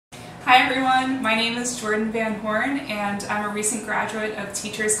Hi everyone, my name is Jordan Van Horn and I'm a recent graduate of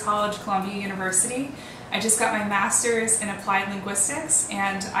Teachers College, Columbia University. I just got my master's in applied linguistics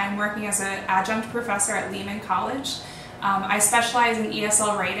and I'm working as an adjunct professor at Lehman College. I specialize in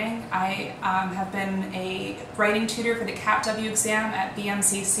ESL writing. I have been a writing tutor for the CAPW exam at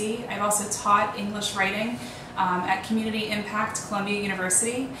BMCC. I've also taught English writing at Community Impact, Columbia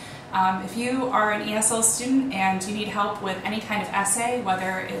University. If you are an ESL student and you need help with any kind of essay,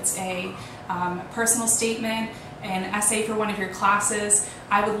 whether it's a personal statement, an essay for one of your classes,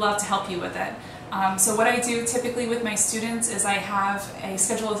 I would love to help you with it. So what I do typically with my students is I have a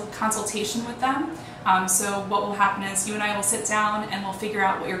scheduled consultation with them. So what will happen is you and I will sit down and we'll figure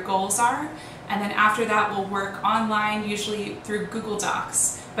out what your goals are, and then after that we'll work online, usually through Google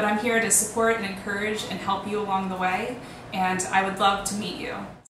Docs. But I'm here to support and encourage and help you along the way, and I would love to meet you.